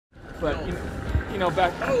but you know,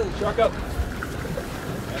 back. Oh, shark up.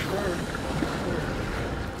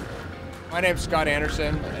 My name's Scott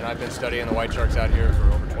Anderson, and I've been studying the white sharks out here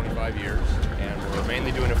for over 25 years. And we're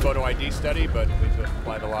mainly doing a photo ID study, but we've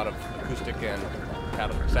applied a lot of acoustic and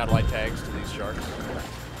satellite tags to these sharks.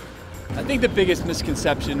 I think the biggest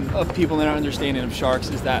misconception of people in our understanding of sharks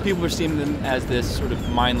is that people are seeing them as this sort of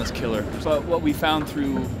mindless killer. But what we found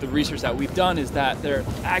through the research that we've done is that they're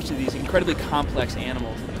actually these incredibly complex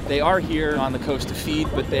animals. They are here on the coast to feed,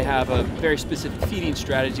 but they have a very specific feeding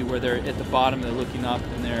strategy where they're at the bottom, they're looking up,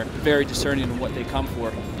 and they're very discerning in what they come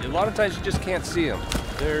for. A lot of times you just can't see them.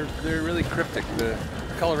 They're really cryptic. The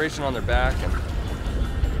coloration on their back, and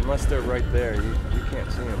unless they're right there, you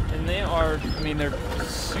can't see them. And they are, I mean, they're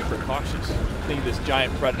super cautious. I think this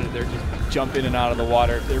giant predator, they're just jump in and out of the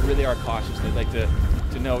water. They really are cautious. They like to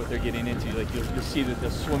know what they're getting into. Like you'll see that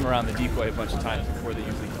they'll swim around the decoy a bunch of times before they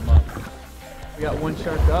usually come up. We got one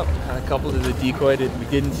shark up, and a couple to the decoy that we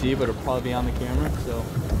didn't see, but it'll probably be on the camera. So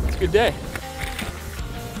it's a good day.